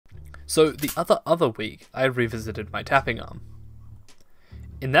So the other week, I revisited my tapping arm.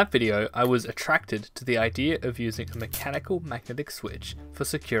 In that video, I was attracted to the idea of using a mechanical magnetic switch for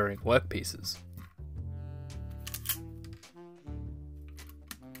securing workpieces.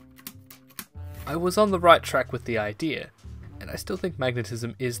 I was on the right track with the idea, and I still think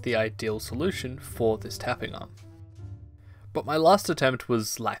magnetism is the ideal solution for this tapping arm. But my last attempt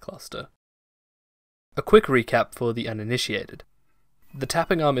was lackluster. A quick recap for the uninitiated. The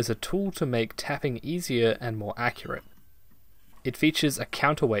tapping arm is a tool to make tapping easier and more accurate. It features a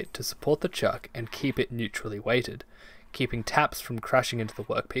counterweight to support the chuck and keep it neutrally weighted, keeping taps from crashing into the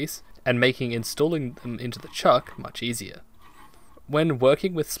workpiece and making installing them into the chuck much easier. When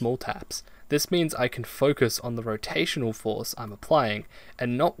working with small taps, this means I can focus on the rotational force I'm applying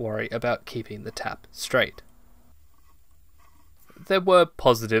and not worry about keeping the tap straight. There were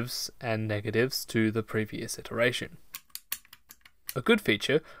positives and negatives to the previous iteration. A good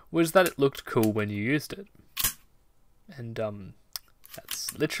feature was that it looked cool when you used it. And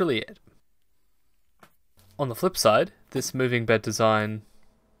that's literally it. On the flip side, this moving bed design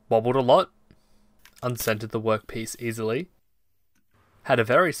wobbled a lot, uncentered the workpiece easily, had a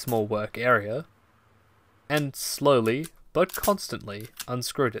very small work area, and slowly but constantly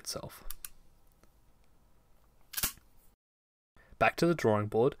unscrewed itself. Back to the drawing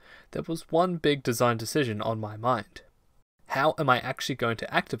board, there was one big design decision on my mind. How am I actually going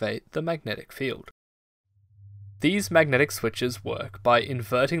to activate the magnetic field? These magnetic switches work by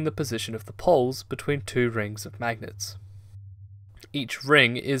inverting the position of the poles between two rings of magnets. Each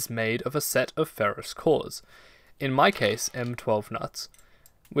ring is made of a set of ferrous cores, in my case M12 nuts,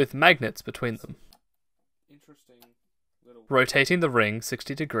 with magnets between them. Rotating the ring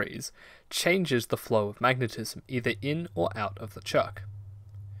 60 degrees changes the flow of magnetism either in or out of the chuck.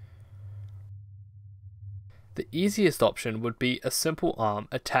 The easiest option would be a simple arm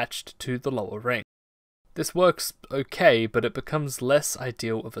attached to the lower ring. This works okay, but it becomes less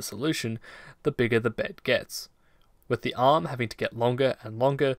ideal of a solution the bigger the bed gets, with the arm having to get longer and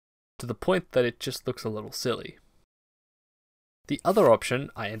longer to the point that it just looks a little silly. The other option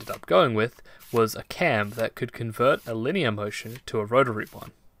I ended up going with was a cam that could convert a linear motion to a rotary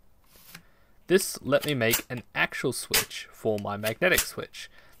one. This let me make an actual switch for my magnetic switch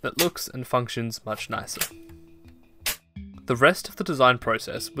that looks and functions much nicer. The rest of the design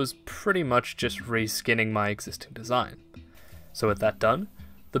process was pretty much just reskinning my existing design. So with that done,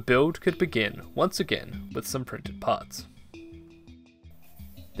 the build could begin once again with some printed parts.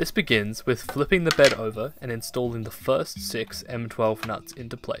 This begins with flipping the bed over and installing the first 6 M12 nuts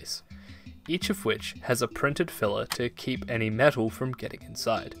into place, each of which has a printed filler to keep any metal from getting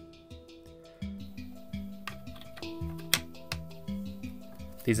inside.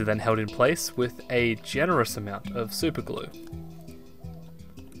 These are then held in place with a generous amount of superglue.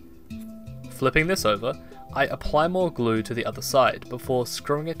 Flipping this over, I apply more glue to the other side before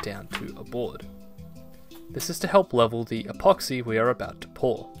screwing it down to a board. This is to help level the epoxy we are about to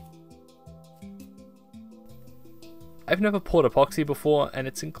pour. I've never poured epoxy before, and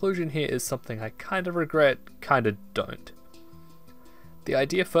its inclusion here is something I kinda regret, kinda don't. The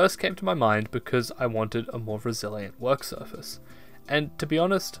idea first came to my mind because I wanted a more resilient work surface, and to be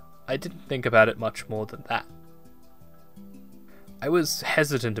honest, I didn't think about it much more than that. I was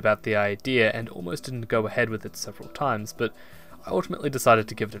hesitant about the idea and almost didn't go ahead with it several times, but I ultimately decided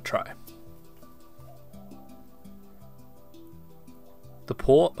to give it a try. The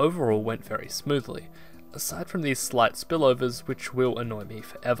pour overall went very smoothly, aside from these slight spillovers which will annoy me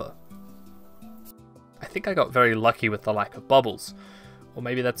forever. I think I got very lucky with the lack of bubbles, or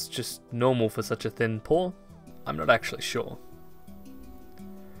maybe that's just normal for such a thin pour. I'm not actually sure.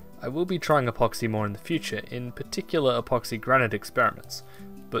 I will be trying epoxy more in the future, in particular epoxy granite experiments,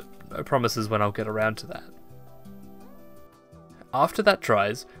 but no promises when I'll get around to that. After that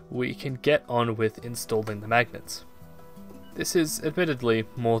dries, we can get on with installing the magnets. This is admittedly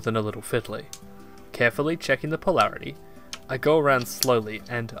more than a little fiddly. Carefully checking the polarity, I go around slowly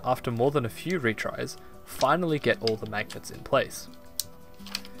and after more than a few retries, finally get all the magnets in place.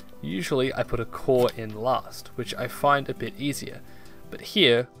 Usually I put a core in last, which I find a bit easier, but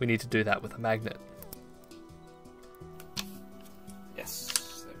here we need to do that with a magnet.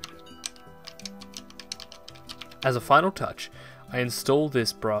 Yes, there we go. As a final touch, I install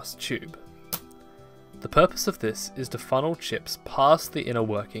this brass tube. The purpose of this is to funnel chips past the inner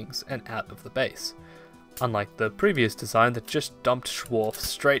workings and out of the base, unlike the previous design that just dumped Schwarf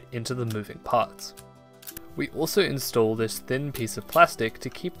straight into the moving parts. We also install this thin piece of plastic to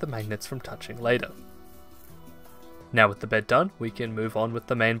keep the magnets from touching later. Now with the bed done, we can move on with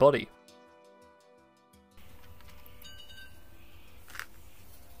the main body.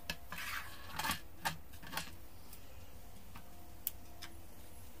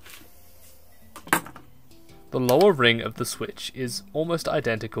 The lower ring of the switch is almost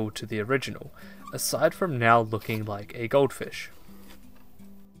identical to the original, aside from now looking like a goldfish.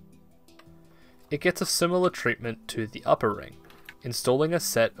 It gets a similar treatment to the upper ring, installing a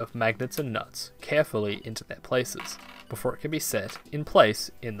set of magnets and nuts carefully into their places, before it can be set in place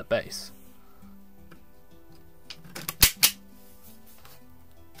in the base.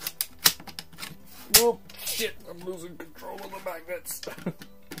 Oh shit, I'm losing control of the magnets.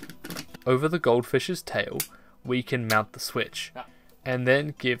 Over the goldfish's tail, we can mount the switch, and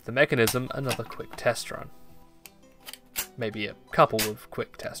then give the mechanism another quick test run. Maybe a couple of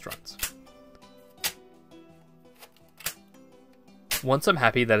quick test runs. Once I'm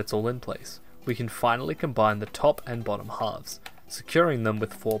happy that it's all in place, we can finally combine the top and bottom halves, securing them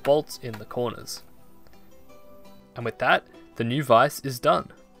with 4 bolts in the corners. And with that, the new vise is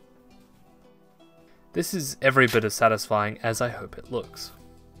done. This is every bit as satisfying as I hope it looks.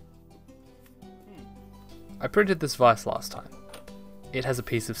 I printed this vise last time. It has a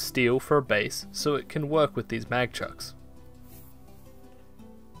piece of steel for a base, so it can work with these mag chucks.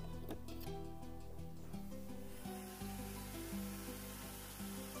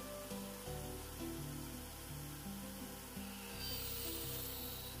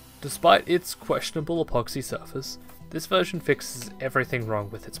 Despite its questionable epoxy surface, this version fixes everything wrong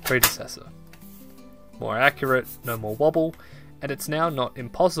with its predecessor. More accurate, no more wobble, and it's now not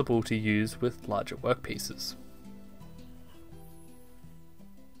impossible to use with larger workpieces.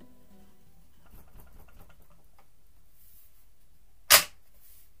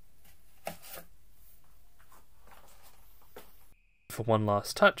 For one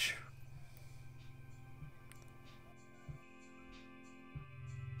last touch,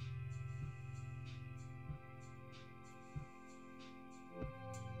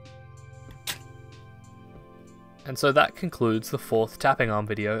 and so that concludes the 4th tapping arm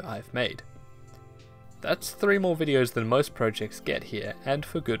video I've made. That's 3 more videos than most projects get here, and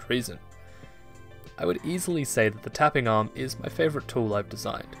for good reason. I would easily say that the tapping arm is my favourite tool I've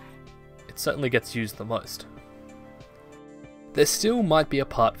designed. It certainly gets used the most. There still might be a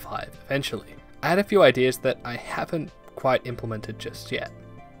part 5 eventually. I had a few ideas that I haven't quite implemented just yet.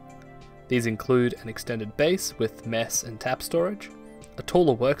 These include an extended base with mess and tap storage, a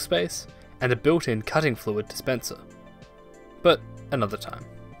taller workspace, and a built-in cutting fluid dispenser. But another time.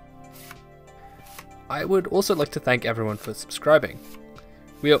 I would also like to thank everyone for subscribing.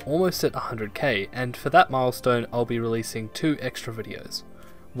 We are almost at 100k, and for that milestone I'll be releasing 2 extra videos.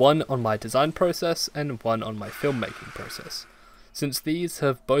 One on my design process and one on my filmmaking process, since these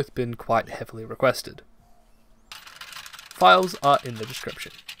have both been quite heavily requested. Files are in the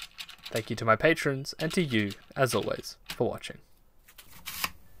description. Thank you to my patrons, and to you, as always, for watching.